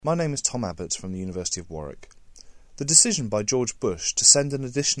My name is Tom Abbott from the University of Warwick. The decision by George Bush to send an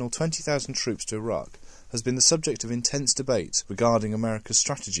additional 20,000 troops to Iraq has been the subject of intense debate regarding America's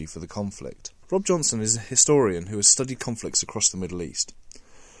strategy for the conflict. Rob Johnson is a historian who has studied conflicts across the Middle East.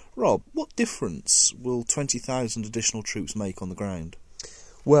 Rob, what difference will 20,000 additional troops make on the ground?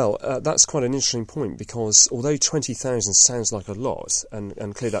 Well, that's quite an interesting point, because although 20,000 sounds like a lot, and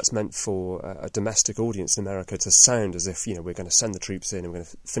clearly that's meant for a domestic audience in America to sound as if, we're going to send the troops in and we're going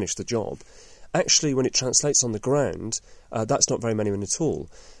to finish the job, actually when it translates on the ground, that's not very many men at all.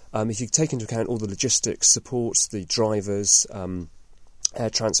 If you take into account all the logistics, support, the drivers,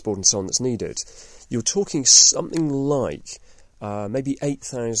 air transport and so on that's needed, you're talking something like maybe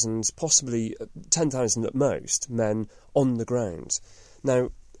 8,000, possibly 10,000 at most, men on the ground.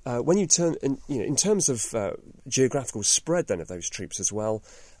 Now, when you turn, in terms of geographical spread then of those troops as well,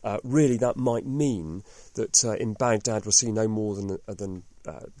 really that might mean that in Baghdad we'll see no more than 2,000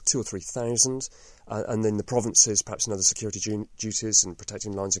 or 3,000, and in the provinces, perhaps in other security duties and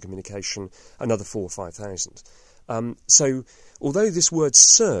protecting lines of communication, another 4,000 or 5,000. So, although this word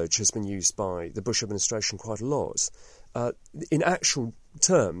surge has been used by the Bush administration quite a lot, in actual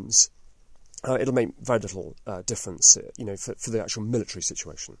terms, it'll make very little difference, for the actual military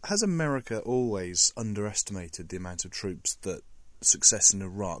situation. Has America always underestimated the amount of troops that success in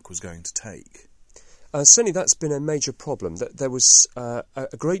Iraq was going to take? Certainly that's been a major problem. There was a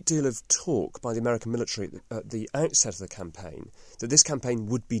great deal of talk by the American military at the outset of the campaign that this campaign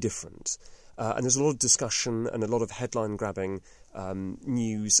would be different. And there's a lot of discussion and a lot of headline-grabbing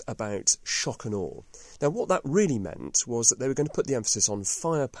news about shock and awe. Now, what that really meant was that they were going to put the emphasis on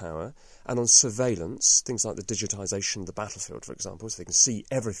firepower and on surveillance, things like the digitisation of the battlefield, for example, so they can see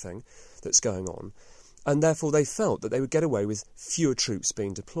everything that's going on. And therefore they felt that they would get away with fewer troops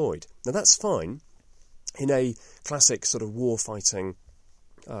being deployed. Now, that's fine in a classic sort of war-fighting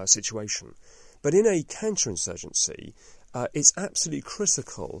situation. But in a counterinsurgency, it's absolutely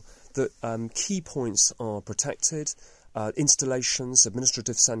critical that key points are protected, installations,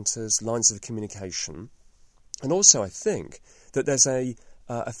 administrative centres, lines of communication, and also I think that there's a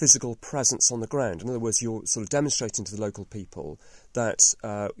physical presence on the ground. In other words, you're sort of demonstrating to the local people that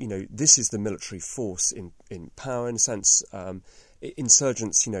this is the military force in power. In a sense,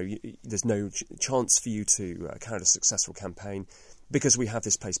 insurgents, there's no chance for you to carry out a successful campaign because we have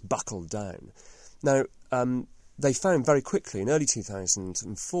this place buckled down. Now, they found very quickly in early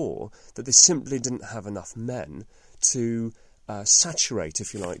 2004 that they simply didn't have enough men to saturate,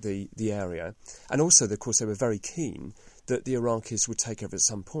 if you like, the area. And also, of course, they were very keen that the Iraqis would take over at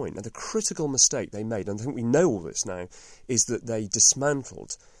some point. And the critical mistake they made, and I think we know all this now, is that they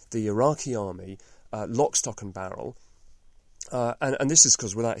dismantled the Iraqi army lock, stock and barrel. And this is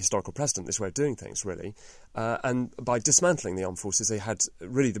because without historical precedent, this way of doing things, really. And by dismantling the armed forces, they had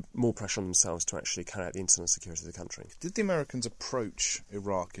really more pressure on themselves to actually carry out the internal security of the country. Did the Americans approach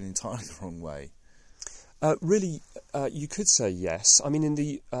Iraq in entirely the wrong way? Really, you could say yes. I mean, in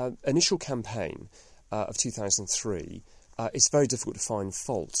the initial campaign of 2003, it's very difficult to find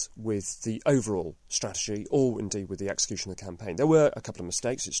fault with the overall strategy or indeed with the execution of the campaign. There were a couple of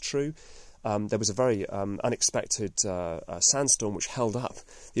mistakes, it's true. There was a very unexpected sandstorm which held up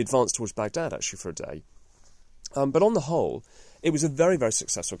the advance towards Baghdad, actually, for a day. But on the whole, it was a very, very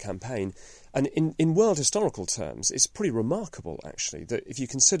successful campaign. And in world historical terms, it's pretty remarkable, actually, that if you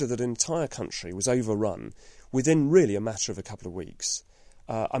consider that an entire country was overrun within really a matter of a couple of weeks.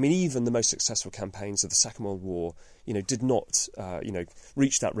 Even the most successful campaigns of the Second World War, did not,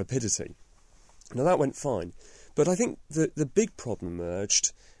 reach that rapidity. Now, that went fine. But I think the big problem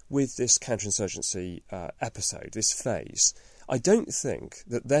emerged with this counterinsurgency episode, this phase. I don't think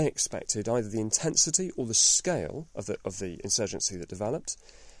that they expected either the intensity or the scale of the insurgency that developed.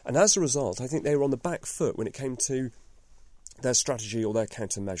 And as a result, I think they were on the back foot when it came to their strategy or their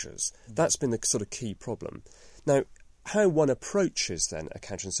countermeasures. That's been the sort of key problem. Now, how one approaches then a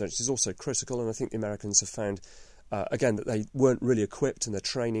counterinsurgency is also critical, and I think the Americans have found, again, that they weren't really equipped and the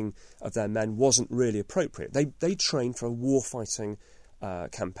training of their men wasn't really appropriate. They trained for a war-fighting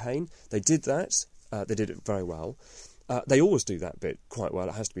campaign. They did that. They did it very well. They always do that bit quite well,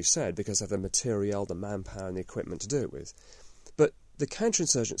 it has to be said, because they have the materiel, the manpower and the equipment to do it with. But the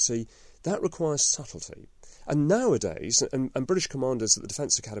counterinsurgency, that requires subtlety. And nowadays, and British commanders at the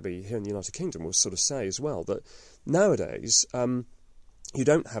Defence Academy here in the United Kingdom will sort of say as well, that nowadays you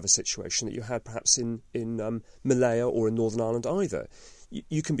don't have a situation that you had perhaps in Malaya or in Northern Ireland either.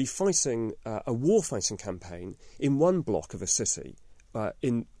 You can be fighting a war-fighting campaign in one block of a city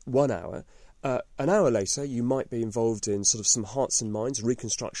in 1 hour. An hour later, you might be involved in sort of some hearts and minds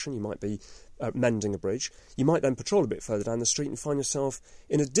reconstruction. You might be mending a bridge. You might then patrol a bit further down the street and find yourself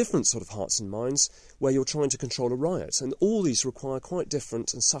in a different sort of hearts and minds where you're trying to control a riot. And all these require quite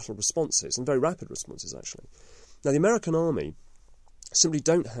different and subtle responses, and very rapid responses, actually. Now, the American army simply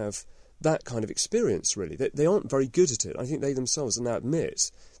don't have that kind of experience, really. They aren't very good at it. I think they themselves now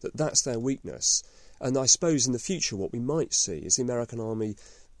admit that that's their weakness. And I suppose in the future what we might see is the American army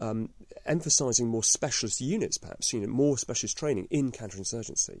emphasising more specialist units, perhaps, more specialist training in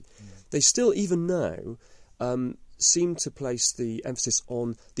counterinsurgency. They still, even now, seem to place the emphasis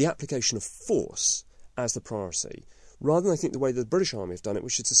on the application of force as the priority, rather than, I think, the way the British Army have done it,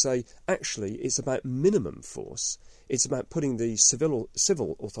 which is to say, actually, it's about minimum force. It's about putting the civil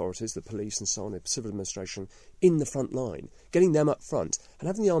authorities, the police and so on, the civil administration, in the front line, getting them up front, and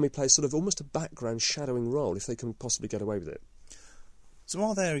having the army play sort of almost a background shadowing role if they can possibly get away with it. So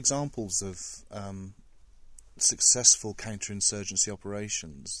are there examples of successful counterinsurgency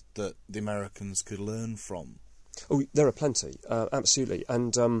operations that the Americans could learn from? Oh, there are plenty, absolutely.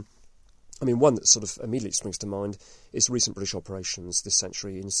 And, one that sort of immediately springs to mind is recent British operations this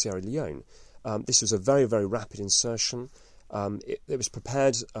century in Sierra Leone. This was a very, very rapid insertion. It was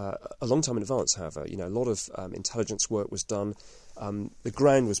prepared a long time in advance, however. A lot of intelligence work was done. The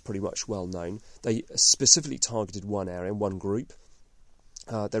ground was pretty much well known. They specifically targeted one area, one group.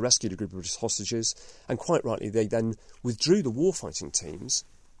 They rescued a group of British hostages, and quite rightly they then withdrew the warfighting teams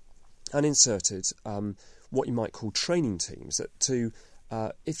and inserted what you might call training teams to,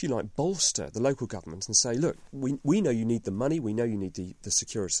 if you like, bolster the local government and say, look, we know you need the money, we know you need the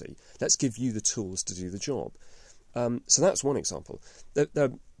security, let's give you the tools to do the job. So that's one example.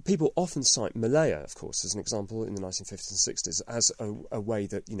 People often cite Malaya, of course, as an example in the 1950s and 60s as a way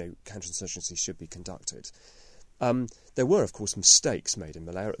that, counterinsurgency should be conducted. There were, of course, mistakes made in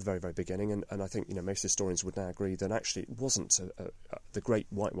Malaya at the very, very beginning, and I think most historians would now agree that actually it wasn't the great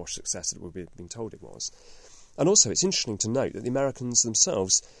whitewash success that we've been told it was. And also it's interesting to note that the Americans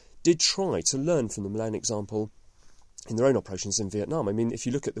themselves did try to learn from the Malayan example in their own operations in Vietnam. I mean, if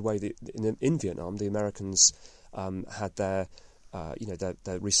you look at the way in Vietnam the Americans had their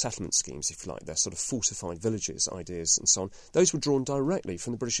resettlement schemes, if you like, their sort of fortified villages ideas and so on, those were drawn directly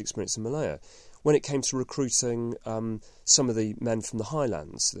from the British experience in Malaya. When it came to recruiting some of the men from the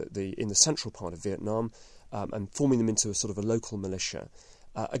highlands in the central part of Vietnam and forming them into a sort of a local militia,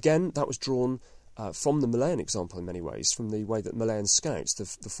 again, that was drawn from the Malayan example in many ways, from the way that Malayan scouts,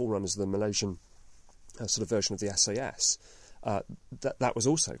 the forerunners of the Malaysian sort of version of the SAS, that was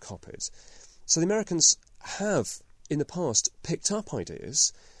also copied. So the Americans have, in the past, picked up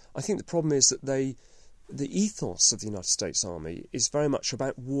ideas. I think the problem is that the ethos of the United States Army is very much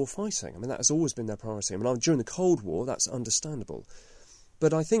about war fighting. I mean, that has always been their priority. I mean, during the Cold War, that's understandable.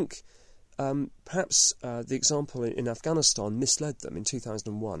 But I think perhaps the example in Afghanistan misled them in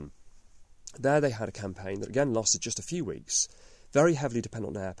 2001. There they had a campaign that, again, lasted just a few weeks, very heavily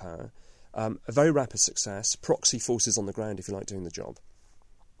dependent on air power, a very rapid success, proxy forces on the ground, if you like, doing the job.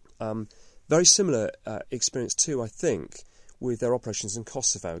 Very similar experience too, I think, with their operations in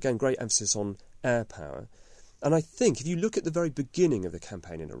Kosovo. Again, great emphasis on air power. And I think if you look at the very beginning of the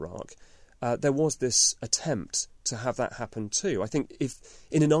campaign in Iraq, there was this attempt to have that happen too. I think if,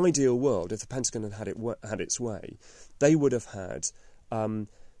 in an ideal world, if the Pentagon had its way, they would have had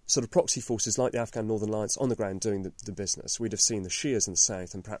sort of proxy forces like the Afghan Northern Alliance on the ground doing the business. We'd have seen the Shias in the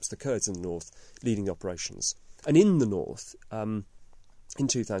south and perhaps the Kurds in the north leading the operations. And in the north, in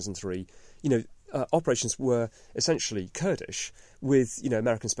 2003, operations were essentially Kurdish with,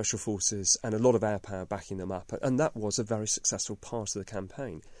 American Special Forces and a lot of air power backing them up. And that was a very successful part of the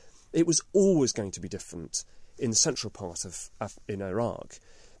campaign. It was always going to be different in the central part in Iraq,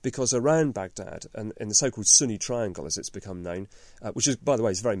 because around Baghdad and in the so-called Sunni Triangle, as it's become known, which is, by the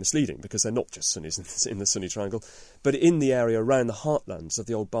way, is very misleading because they're not just Sunnis in the Sunni Triangle, but in the area around the heartlands of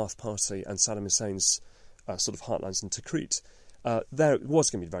the old Ba'ath Party and Saddam Hussein's sort of heartlands in Tikrit, there it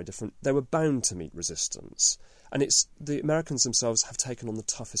was going to be very different. They were bound to meet resistance. And the Americans themselves have taken on the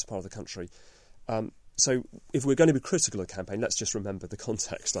toughest part of the country. So if we're going to be critical of the campaign, let's just remember the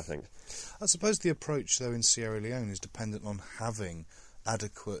context, I think. I suppose the approach, though, in Sierra Leone is dependent on having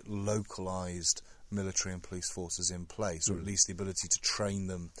adequate, localised military and police forces in place, or at least the ability to train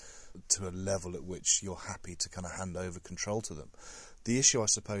them to a level at which you're happy to kind of hand over control to them. The issue, I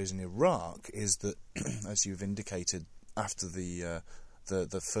suppose, in Iraq is that, as you've indicated, after the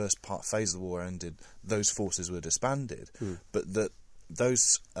first phase of the war ended, those forces were disbanded, but that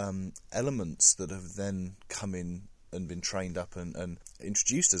those elements that have then come in and been trained up and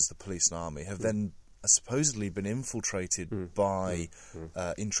introduced as the police and army have then supposedly been infiltrated by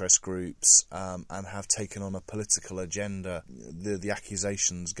interest groups and have taken on a political agenda. The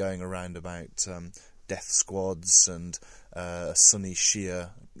accusations going around about death squads and Sunni Shia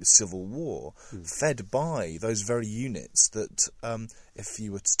civil war, fed by those very units that, if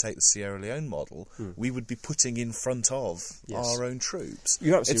you were to take the Sierra Leone model, we would be putting in front of our own troops.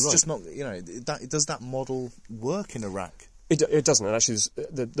 You're absolutely it's right. just not, does that model work in Iraq? It doesn't. And actually,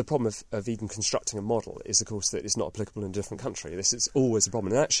 the problem of even constructing a model is, of course, that it's not applicable in a different country. This is always a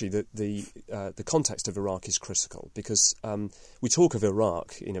problem. And actually, the context of Iraq is critical, because we talk of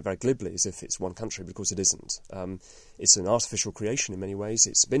Iraq, very glibly as if it's one country, because it isn't. It's an artificial creation in many ways.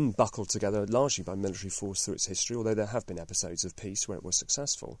 It's been buckled together largely by military force through its history, although there have been episodes of peace where it was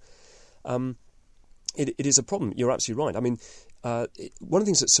successful. It is a problem. You're absolutely right. I mean, one of the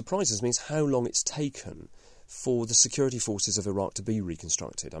things that surprises me is how long it's taken for the security forces of Iraq to be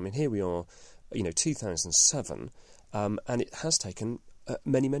reconstructed. I mean, here we are, 2007, and it has taken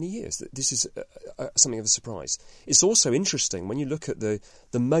many, many years. This is something of a surprise. It's also interesting when you look at the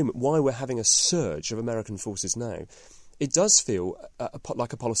moment, why we're having a surge of American forces now. It does feel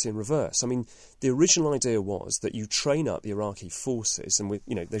like a policy in reverse. I mean, the original idea was that you train up the Iraqi forces, and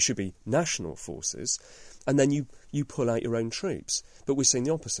they should be national forces, and then you pull out your own troops. But we're seeing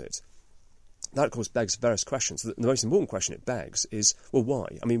the opposite. That, of course, begs various questions. The most important question it begs is, well, why?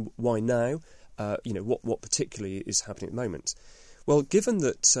 I mean, why now? What particularly is happening at the moment? Well, given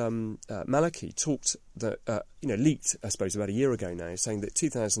that Maliki leaked, I suppose, about a year ago now, saying that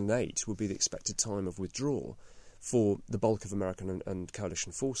 2008 would be the expected time of withdrawal for the bulk of American and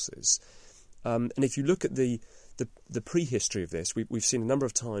coalition forces. And if you look at the prehistory of this, we've seen a number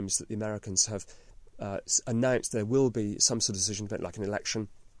of times that the Americans have announced there will be some sort of decision, like an election,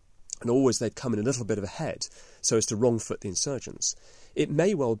 and always they'd come in a little bit of ahead so as to wrong-foot the insurgents. It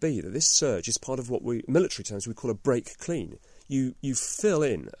may well be that this surge is part of what we, in military terms, we call a break clean. You fill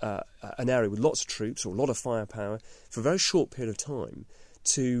in an area with lots of troops or a lot of firepower for a very short period of time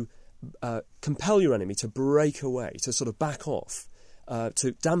to compel your enemy to break away, to sort of back off,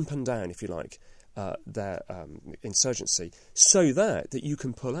 to dampen down, if you like, their insurgency, so that you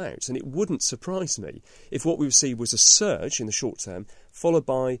can pull out. And it wouldn't surprise me if what we would see was a surge in the short term, followed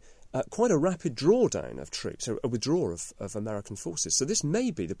by quite a rapid drawdown of troops, a withdrawal of American forces. So this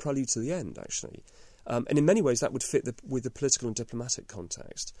may be the prelude to the end, actually. And in many ways that would fit with the political and diplomatic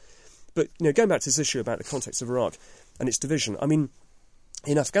context. But going back to this issue about the context of Iraq and its division, I mean,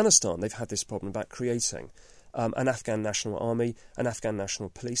 in Afghanistan they've had this problem about creating an Afghan national army, an Afghan national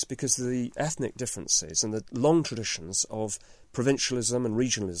police, because of the ethnic differences and the long traditions of provincialism and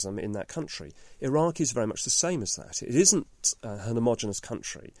regionalism in that country. Iraq is very much the same as that. It isn't a homogenous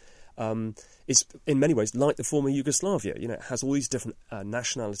country. It's in many ways like the former Yugoslavia. It has all these different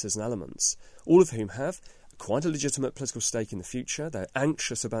nationalities and elements, all of whom have quite a legitimate political stake in the future. They're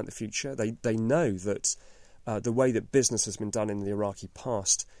anxious about the future. They know that the way that business has been done in the Iraqi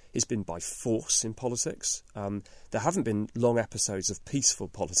past has been by force in politics. There haven't been long episodes of peaceful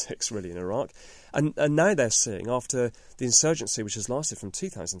politics, really, in Iraq. And now they're seeing, after the insurgency, which has lasted from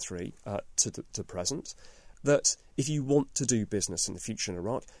 2003 to present, that if you want to do business in the future in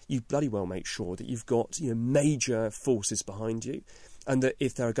Iraq, you bloody well make sure that you've got major forces behind you, and that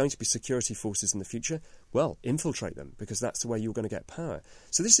if there are going to be security forces in the future, well, infiltrate them, because that's the way you're going to get power.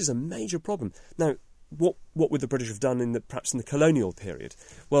 So this is a major problem. Now, what would the British have done perhaps in the colonial period?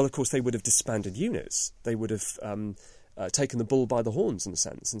 Well, of course, they would have disbanded units. They would have taken the bull by the horns, in a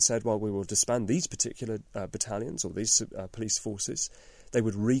sense, and said, well, we will disband these particular battalions or these police forces. They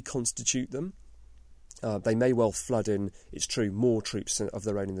would reconstitute them. They may well flood in, it's true, more troops of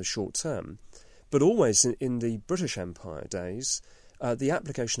their own in the short term. But always in the British Empire days, the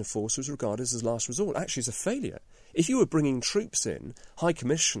application of force was regarded as a last resort, actually as a failure. If you were bringing troops in, high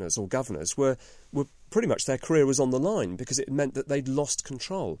commissioners or governors were pretty much, their career was on the line, because it meant that they'd lost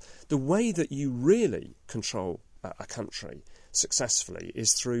control. The way that you really control a country successfully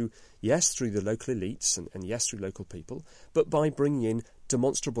is through the local elites and yes, through local people, but by bringing in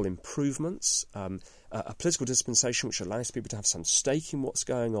demonstrable improvements, a political dispensation which allows people to have some stake in what's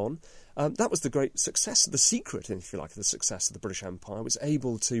going on. That was the great success, the secret, if you like, of the success of the British Empire, was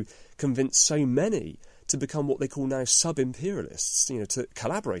able to convince so many to become what they call now sub-imperialists, to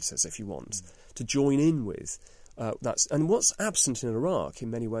collaborators, if you want, to join in with. And what's absent in Iraq, in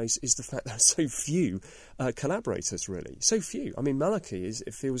many ways, is the fact there are so few collaborators, really. So few. I mean,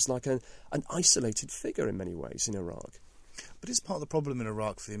 Maliki feels like an isolated figure in many ways in Iraq. But it's part of the problem in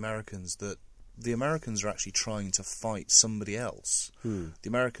Iraq for the Americans that the Americans are actually trying to fight somebody else. The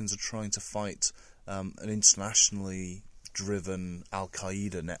Americans are trying to fight an internationally driven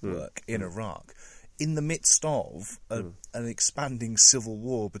Al-Qaeda network in Iraq. in the midst of an expanding civil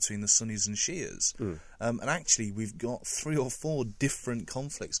war between the Sunnis and Shias. And actually, we've got 3 or 4 different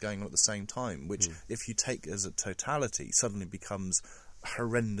conflicts going on at the same time, which, if you take as a totality, suddenly becomes a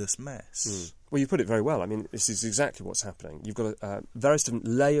horrendous mess. Well, you put it very well. I mean, this is exactly what's happening. You've got various different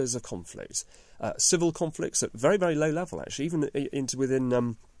layers of conflict. Civil conflicts at very, very low level, actually, even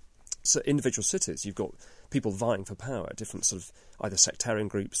within individual cities. You've got people vying for power, different sort of either sectarian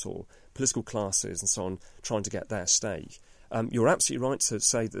groups or political classes and so on, trying to get their stake. You're absolutely right to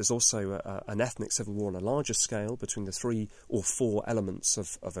say that there's also an ethnic civil war on a larger scale between the 3 or 4 elements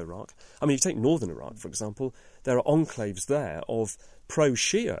of Iraq. I mean, you take northern Iraq, for example, there are enclaves there of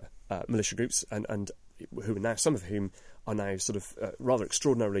pro-Shia militia groups, and who are now, some of whom are now sort of rather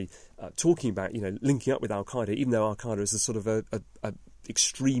extraordinarily talking about, linking up with Al-Qaeda, even though Al-Qaeda is a sort of a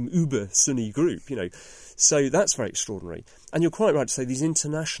extreme uber Sunni group, So that's very extraordinary. And you're quite right to say these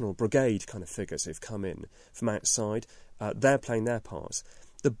international brigade kind of figures who've come in from outside, they're playing their part.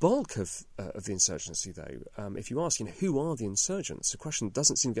 The bulk of the insurgency, though, if you ask, who are the insurgents? A question that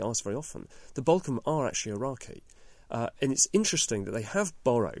doesn't seem to get asked very often. The bulk of them are actually Iraqi. And it's interesting that they have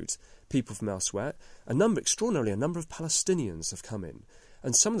borrowed people from elsewhere. Extraordinarily, a number of Palestinians have come in.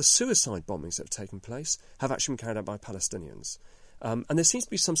 And some of the suicide bombings that have taken place have actually been carried out by Palestinians. And there seems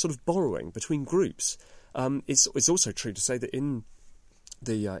to be some sort of borrowing between groups. It's also true to say that in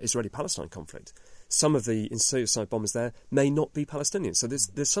the Israeli-Palestine conflict, some of the suicide bombers there may not be Palestinians. So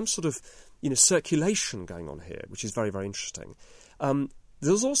there's some sort of circulation going on here, which is very, very interesting.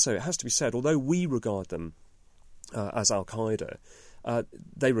 There's also, it has to be said, although we regard them as Al-Qaeda,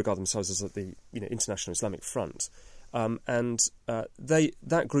 they regard themselves as the International Islamic Front, and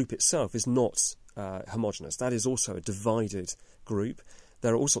that group itself is not homogenous. That is also a divided group.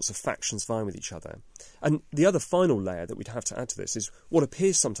 There are all sorts of factions vying with each other. And the other final layer that we'd have to add to this is what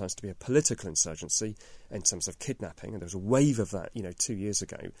appears sometimes to be a political insurgency in terms of kidnapping, and there was a wave of that 2 years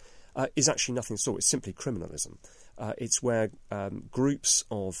ago, is actually nothing at all. It's simply criminalism. It's where groups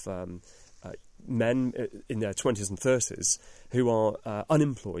of men in their 20s and 30s who are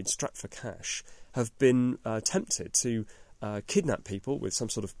unemployed, strapped for cash, have been tempted to kidnap people with some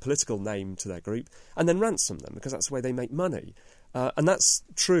sort of political name to their group and then ransom them, because that's the way they make money. And that's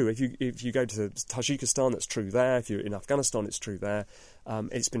true. If you go to Tajikistan, that's true there. If you're in Afghanistan, it's true there.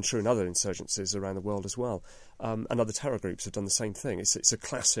 It's been true in other insurgencies around the world as well. And other terror groups have done the same thing. It's a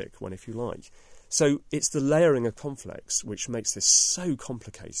classic one, if you like. So it's the layering of conflicts which makes this so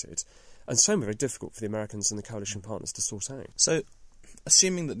complicated and so very difficult for the Americans and the coalition partners to sort out. So,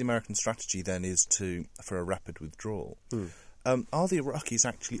 assuming that the American strategy then is for a rapid withdrawal, are the Iraqis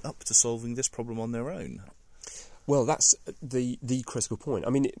actually up to solving this problem on their own? Well, that's the critical point. I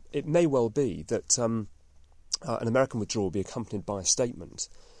mean, it may well be that an American withdrawal will be accompanied by a statement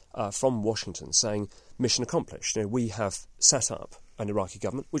from Washington saying, mission accomplished. We have set up an Iraqi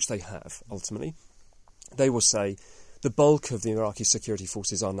government, which they have, ultimately. They will say, the bulk of the Iraqi security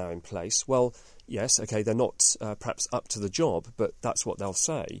forces are now in place. Well, yes, OK, they're not perhaps up to the job, but that's what they'll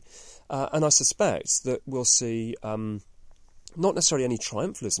say. And I suspect that we'll see not necessarily any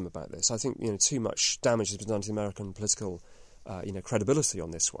triumphalism about this. I think too much damage has been done to the American political credibility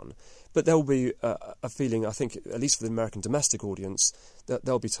on this one. But there will be a feeling, I think, at least for the American domestic audience, that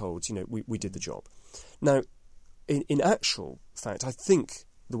they'll be told, we did the job. Now, in actual fact, I think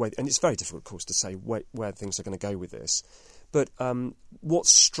the way, and it's very difficult, of course, to say where things are going to go with this, but what's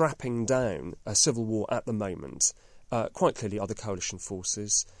strapping down a civil war at the moment, quite clearly, are the coalition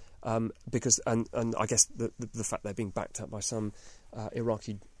forces, because and I guess the fact they're being backed up by some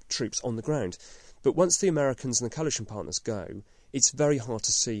Iraqi troops on the ground. But once the Americans and the coalition partners go, it's very hard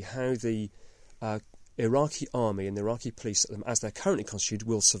to see how the Iraqi army and the Iraqi police, as they're currently constituted,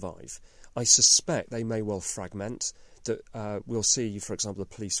 will survive. I suspect they may well fragment, that we'll see, for example,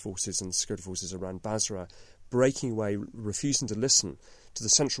 the police forces and security forces around Basra breaking away, refusing to listen to the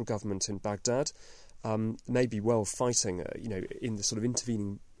central government in Baghdad, maybe well fighting, in the sort of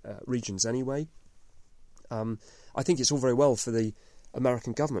intervening regions anyway. I think it's all very well for the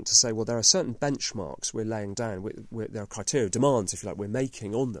American government to say, well, there are certain benchmarks we're laying down, there are criteria, demands, if you like, we're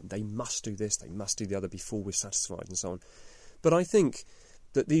making on them. They must do this, they must do the other before we're satisfied, and so on. But I think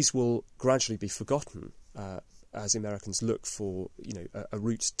that these will gradually be forgotten as Americans look for, a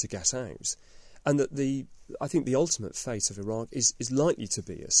route to get out. And that I think the ultimate fate of Iraq is likely to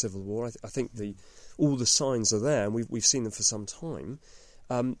be a civil war. I think all the signs are there, and we've seen them for some time.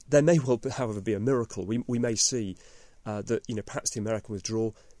 There may well, however, be a miracle. We may see that perhaps the American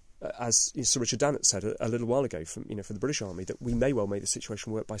withdrawal, as Sir Richard Dannett said a little while ago, for the British Army, that we may well make the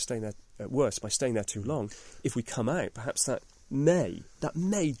situation work by staying there too long. If we come out, perhaps that may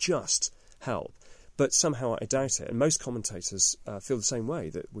just help. But somehow I doubt it, and most commentators feel the same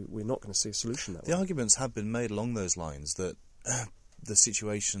way, that we're not going to see a solution that way. The arguments have been made along those lines that the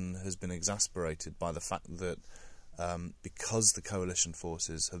situation has been exasperated by the fact that because the coalition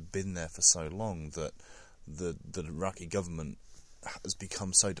forces have been there for so long, that the Iraqi government has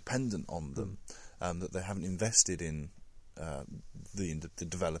become so dependent on them that they haven't invested in the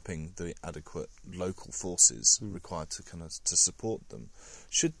developing the adequate local forces required to support them.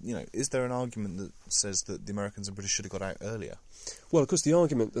 Is there an argument that says that the Americans and British should have got out earlier? Well, of course, the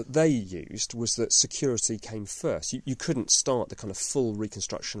argument that they used was that security came first. You couldn't start the kind of full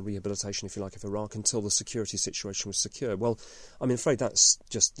reconstruction, rehabilitation, if you like, of Iraq until the security situation was secure. Well, I'm afraid that's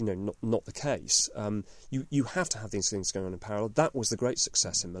just not the case. You have to have these things going on in parallel. That was the great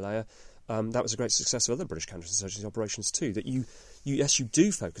success in Malaya. That was a great success of other British counterinsurgency operations too, that you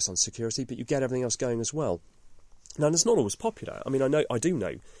do focus on security, but you get everything else going as well. Now, it's not always popular. I mean, I do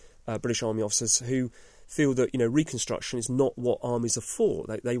know British Army officers who feel that, reconstruction is not what armies are for.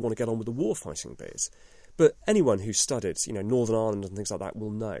 They want to get on with the war-fighting bit. But anyone who's studied, Northern Ireland and things like that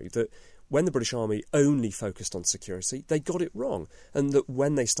will know that when the British Army only focused on security, they got it wrong. And that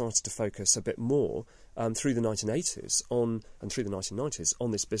when they started to focus a bit more through the 1980s and through the 1990s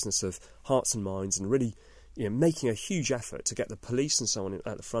on this business of hearts and minds and really making a huge effort to get the police and so on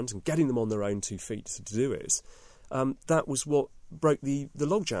at the front and getting them on their own 2 feet to do it, that was what broke the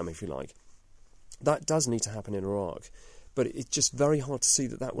logjam, if you like. That does need to happen in Iraq, but it's just very hard to see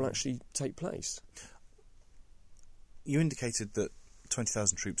that will actually take place. You indicated that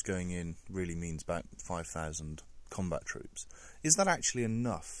 20,000 troops going in really means about 5,000 combat troops. Is that actually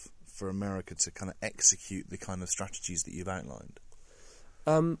enough for America to kind of execute the kind of strategies that you've outlined?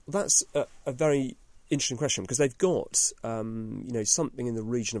 That's a very interesting question, because they've got something in the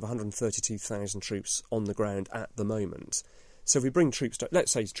region of 132,000 troops on the ground at the moment. So if we bring troops,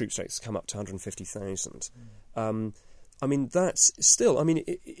 let's say troop stakes come up to 150,000. I mean, that's still,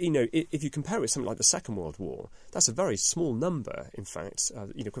 if you compare it with something like the Second World War, that's a very small number, in fact,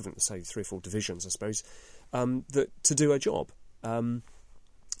 equivalent to, say, 3 or 4 divisions, I suppose, that to do a job.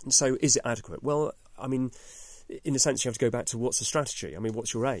 So is it adequate? Well, I mean, in a sense, you have to go back to what's the strategy? I mean,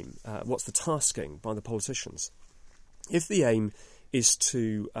 what's your aim? What's the tasking by the politicians? If the aim is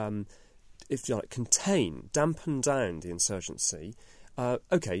to, if you like, dampen down the insurgency,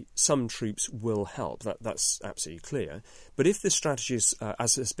 OK, some troops will help, that's absolutely clear. But if the strategy is,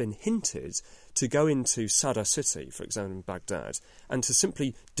 as has been hinted, to go into Sadr city, for example, in Baghdad, and to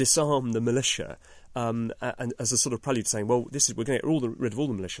simply disarm the militia, and as a sort of prelude to saying, well, we're going to get rid of all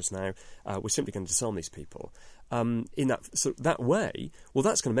the militias now, we're simply going to disarm these people, in that way, well,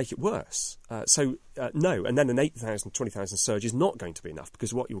 that's going to make it worse. No, and then an 8,000, 20,000 surge is not going to be enough,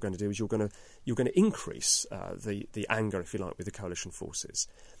 because what you're going to do is you're going to increase the anger, if you like, with the coalition forces.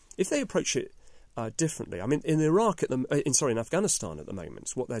 If they approach it differently, I mean, in in Afghanistan at the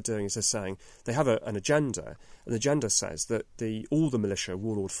moment, what they're doing is they're saying they have an agenda, and the agenda says that all the militia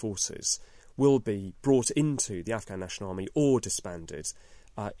warlord forces will be brought into the Afghan National Army or disbanded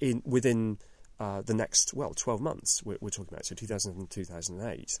within the next, 12 months we're talking about, so 2000 and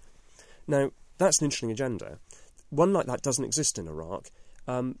 2008. Now, that's an interesting agenda. One like that doesn't exist in Iraq,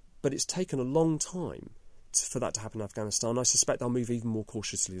 but it's taken a long time for that to happen in Afghanistan. I suspect they'll move even more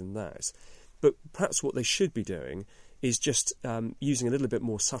cautiously than that. But perhaps what they should be doing is just using a little bit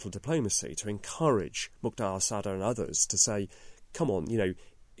more subtle diplomacy to encourage Muqtada al-Sadr and others to say, come on,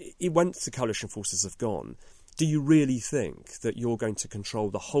 once the coalition forces have gone, do you really think that you're going to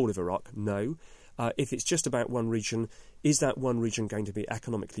control the whole of Iraq? No. If it's just about one region, is that one region going to be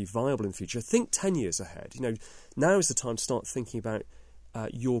economically viable in the future? Think 10 years ahead. Now is the time to start thinking about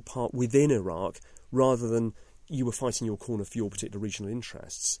your part within Iraq, rather than you were fighting your corner for your particular regional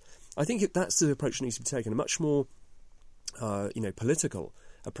interests. I think that's the approach that needs to be taken, a much more political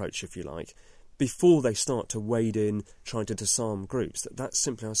approach, if you like, before they start to wade in trying to disarm groups. That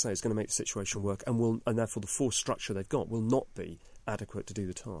simply, I say, is going to make the situation work, and therefore the force structure they've got will not be adequate to do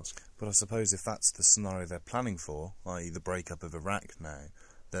the task. But I suppose if that's the scenario they're planning for, i.e. the breakup of Iraq now,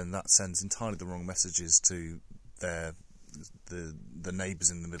 then that sends entirely the wrong messages to the neighbours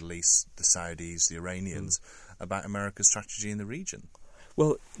in the Middle East, the Saudis, the Iranians, about America's strategy in the region.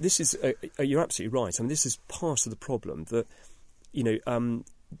 Well, this is you're absolutely right. I mean, this is part of the problem that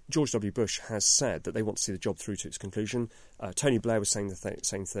George W. Bush has said that they want to see the job through to its conclusion. Tony Blair was saying the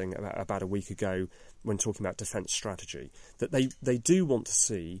same thing about a week ago when talking about defence strategy, that they do want to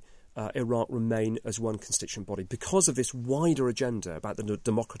see Iraq remain as one constituent body because of this wider agenda about the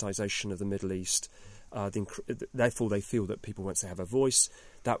democratisation of the Middle East. Therefore, they feel that people, once they have a voice,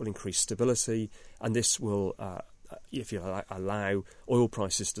 that will increase stability, and this will if you like, allow oil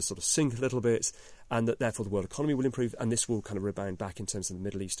prices to sort of sink a little bit, and that therefore the world economy will improve, and this will kind of rebound back in terms of the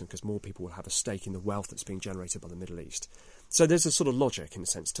Middle East, because more people will have a stake in the wealth that's being generated by the Middle East. So there's a sort of logic, in a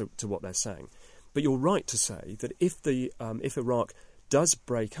sense, to what they're saying. But you're right to say that if Iraq does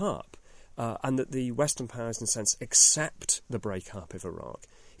break up, and that the Western powers, in a sense, accept the breakup of Iraq,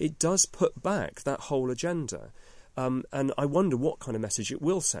 it does put back that whole agenda. And I wonder what kind of message it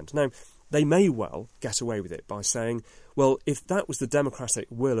will send. Now, they may well get away with it by saying, well, if that was the democratic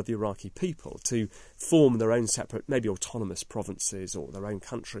will of the Iraqi people to form their own separate, maybe autonomous provinces or their own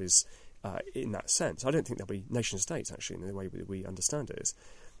countries in that sense, I don't think there'll be nation-states, actually, in the way we understand it is.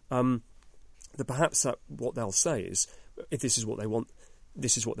 That perhaps what they'll say is, if this is what they want,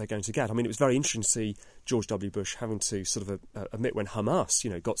 this is what they're going to get. I mean, it was very interesting to see George W. Bush having to sort of admit when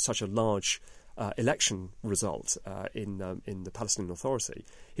Hamas, got such a large election result in the Palestinian Authority,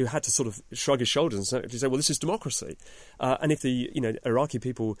 he had to sort of shrug his shoulders and say, well, this is democracy. And if the Iraqi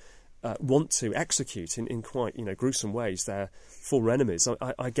people want to execute in quite gruesome ways their former enemies,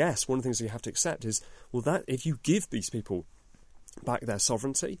 I guess one of the things you have to accept is, well, that if you give these people back their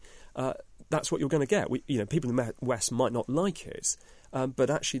sovereignty, that's what you're going to get. People in the West might not like it, but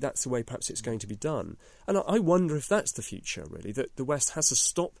actually that's the way perhaps it's going to be done. And I wonder if that's the future, really, that the West has to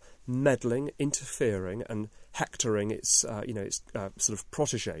stop meddling, interfering and hectoring its sort of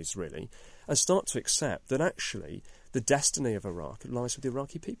protégés, really, and start to accept that actually the destiny of Iraq lies with the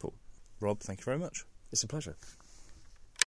Iraqi people. Rob, thank you very much. It's a pleasure.